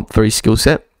the comp for his skill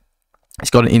set. He's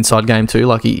got an inside game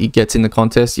too. He gets in the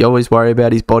contest. You always worry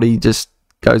about his body. He just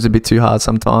goes a bit too hard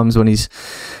sometimes when he's,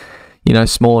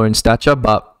 smaller in stature.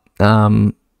 But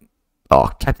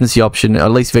captaincy option,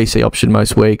 at least VC option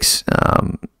most weeks.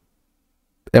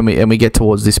 And we get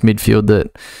towards this midfield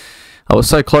that I was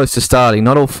so close to starting.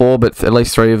 Not all 4, but at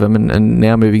least 3 of them, and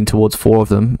now moving towards 4 of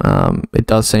them. It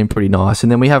does seem pretty nice.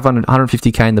 And then we have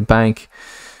 150k in the bank.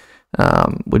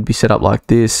 Would be set up like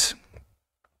this.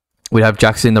 We'd have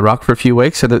Jackson in the ruck for a few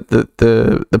weeks. So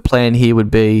the plan here would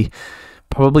be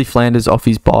probably Flanders off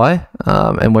his bye,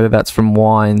 and whether that's from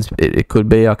Wines, it could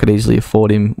be. I could easily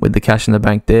afford him with the cash in the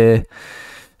bank there.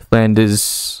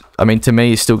 Flanders, I mean, to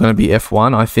me, is still going to be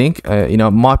F1, I think.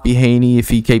 It might be Heaney if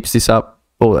he keeps this up,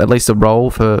 or at least a role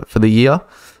for the year.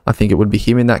 I think it would be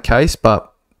him in that case,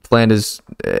 but Flanders,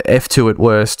 F2 at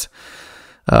worst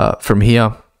from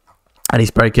here. And his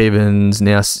break-evens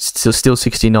now still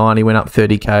 69. He went up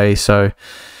 30k. So,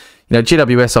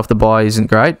 GWS off the bye isn't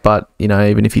great, but,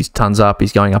 even if he's tons up,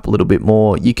 he's going up a little bit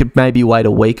more. You could maybe wait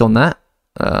a week on that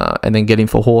and then get him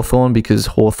for Hawthorn, because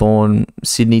Hawthorn,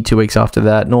 Sydney 2 weeks after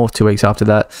that, North 2 weeks after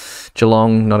that,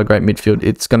 Geelong, not a great midfield.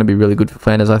 It's going to be really good for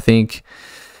Flanders, I think.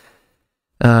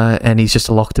 And he's just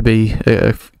a lock to be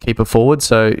a keeper forward.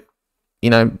 So,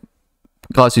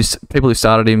 people who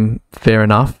started him, fair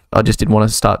enough. I just didn't want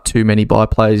to start too many buy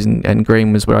plays, and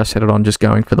Green was where I set it on, just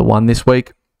going for the 1 this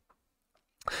week.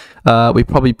 We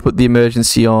probably put the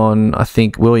emergency on, I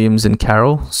think, Williams and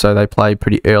Carroll. So they play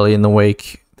pretty early in the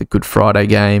week, the Good Friday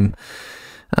game.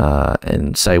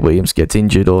 And say Williams gets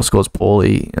injured or scores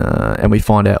poorly, and we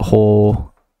find out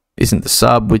Hall isn't the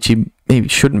sub, which he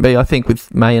shouldn't be, I think,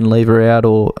 with May and Lever out,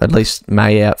 or at least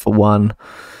May out for 1.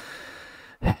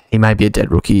 He may be a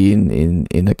dead rookie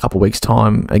in a couple of weeks'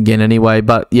 time again anyway.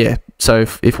 But yeah, so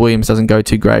if Williams doesn't go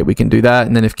too great, we can do that.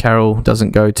 And then if Carroll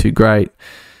doesn't go too great,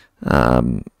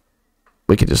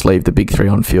 we can just leave the big 3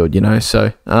 on field,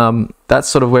 So that's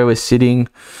sort of where we're sitting.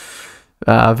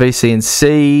 VC and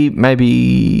C,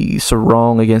 maybe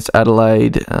Sarong against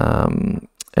Adelaide, and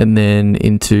then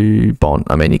into Bond.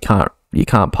 I mean, you can't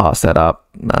pass that up.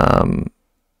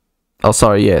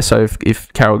 So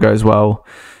if Carroll goes well,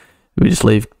 we just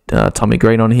leave Tommy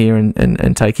Green on here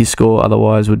and take his score.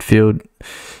 Otherwise, Woodfield,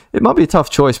 it might be a tough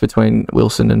choice between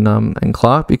Wilson and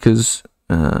Clark, because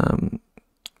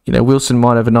Wilson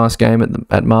might have a nice game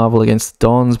at Marvel against the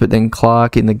Dons, but then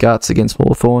Clark in the guts against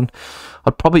Hawthorn.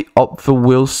 I'd probably opt for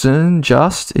Wilson,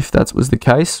 just if that was the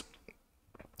case.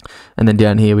 And then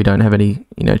down here we don't have any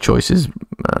choices.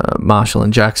 Marshall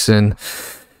and Jackson.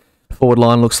 Forward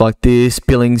line looks like this.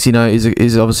 Billings,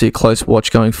 is obviously a close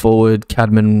watch going forward.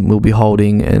 Cadman will be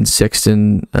holding, and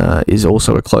Sexton is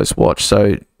also a close watch.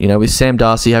 So, with Sam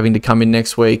Darcy having to come in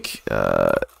next week,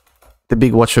 the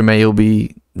big watch for me will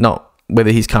be not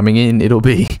whether he's coming in, it'll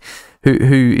be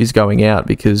who is going out,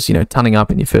 because, tunning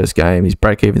up in your first game, his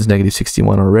break-even's negative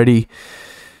 61 already.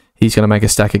 He's going to make a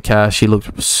stack of cash. He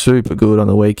looked super good on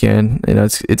the weekend.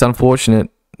 It's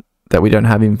unfortunate that we don't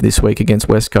have him this week against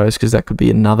West Coast, because that could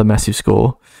be another massive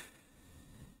score.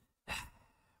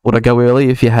 Would I go early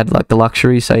if you had the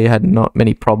luxury, say you had not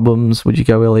many problems? Would you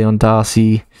go early on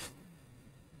Darcy?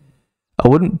 I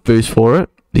wouldn't boost for it,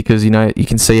 because you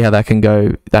can see how that can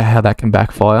go, how that can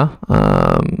backfire.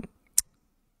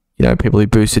 People who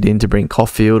boosted in to bring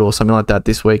Caulfield or something like that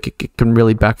this week, it can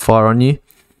really backfire on you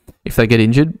if they get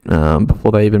injured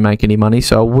before they even make any money.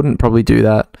 So I wouldn't probably do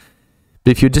that.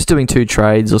 But if you're just doing 2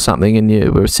 trades or something and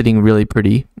you were sitting really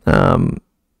pretty,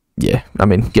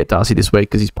 get Darcy this week,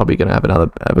 because he's probably going to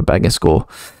have a banger score.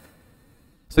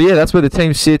 So yeah, that's where the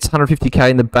team sits, 150k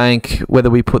in the bank. Whether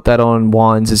we put that on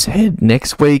Wines' head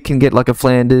next week and get a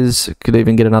Flanders, could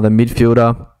even get another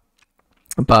midfielder.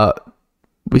 But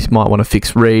we might want to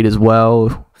fix Reed as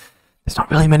well. there's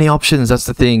not really many options. That's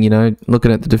the thing,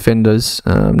 looking at the defenders,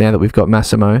 now that we've got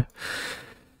Massimo,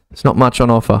 there's not much on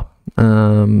offer.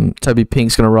 Toby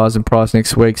Pink's going to rise in price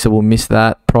next week, so we'll miss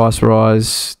that price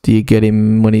rise. Do you get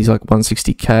him when he's like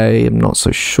 160k? I'm not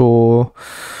so sure.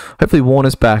 Hopefully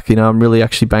Warner's back. I'm really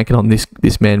actually banking on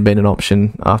this man being an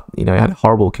option after, he had a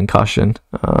horrible concussion.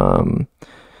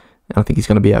 I think he's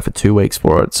going to be out for 2 weeks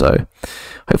for it. So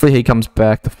hopefully he comes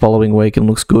back the following week and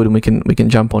looks good, and we can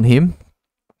jump on him.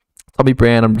 Tommy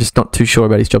Brown, I'm just not too sure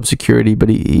about his job security, but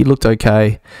he looked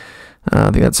okay.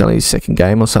 I think that's only his second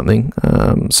game or something.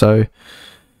 So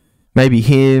maybe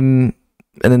him,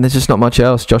 and then there's just not much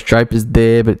else. Josh Draper's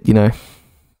there, but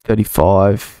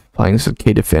 35, playing as a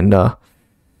key defender.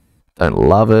 Don't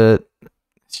love it.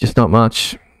 It's just not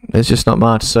much. There's just not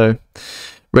much. So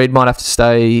Reed might have to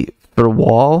stay for a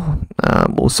while.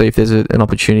 We'll see if there's an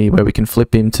opportunity where we can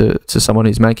flip him to someone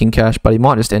who's making cash, but he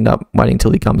might just end up waiting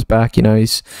till he comes back.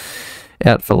 He's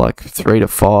out for like 3 to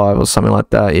 5 or something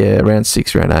like that. Yeah, round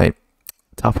 6, round 8.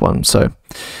 Tough one. So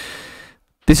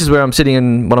this is where I'm sitting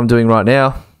and what I'm doing right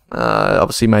now.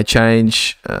 Obviously may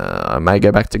change. I may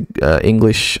go back to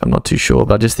English. I'm not too sure,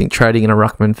 but I just think trading in a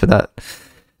ruckman for that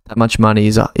much money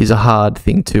is a hard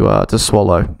thing to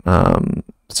swallow.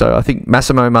 So I think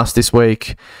Massimo must this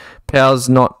week. Powell's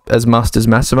not as must as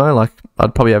Massimo. Like,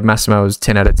 I'd probably have Massimo as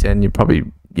 10 out of 10. You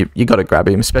got to grab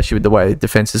him, especially with the way the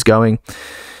defense is going.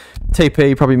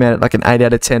 TP probably made it like an 8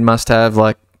 out of 10 must have.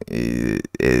 Like,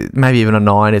 maybe even a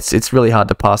 9. It's really hard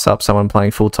to pass up someone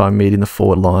playing full-time mid in the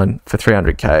forward line for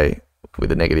 300k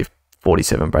with a negative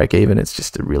 47 break even. It's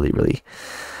just a really, really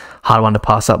hard one to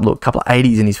pass up. Look, a couple of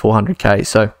 80s in his 400k.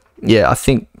 So yeah, I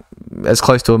think as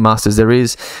close to a must as there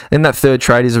is. And that third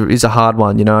trade is a hard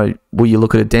one. Will you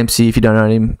look at a Dempsey if you don't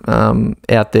own him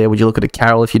out there? Would you look at a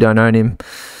Carroll if you don't own him?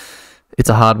 It's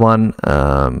a hard one.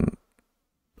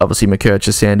 Obviously,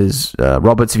 McKercher, Sanders,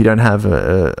 Roberts, if you don't have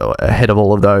ahead of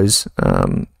all of those.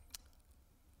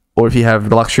 Or if you have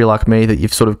the luxury like me that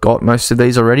you've sort of got most of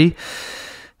these already,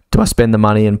 do I spend the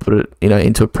money and put it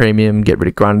into a premium, get rid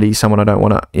of Grundy, someone I don't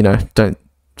want to, don't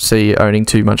see owning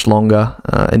too much longer,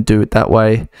 and do it that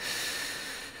way?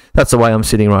 That's the way I'm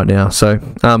sitting right now. So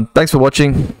thanks for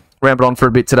watching. Rambled on for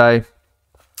a bit today.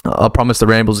 I promise the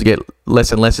rambles to get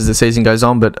less and less as the season goes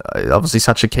on, but obviously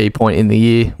such a key point in the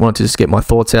year. Wanted to just get my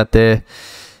thoughts out there.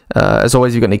 As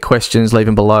always, if you've got any questions, leave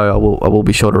them below. I will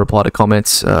be sure to reply to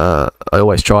comments. I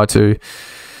always try to.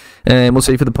 And we'll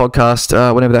see you for the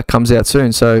podcast whenever that comes out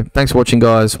soon. So thanks for watching,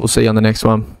 guys. We'll see you on the next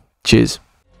one. Cheers.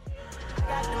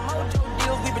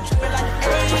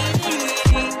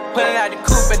 Pulling out the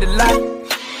coupe at the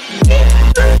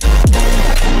light.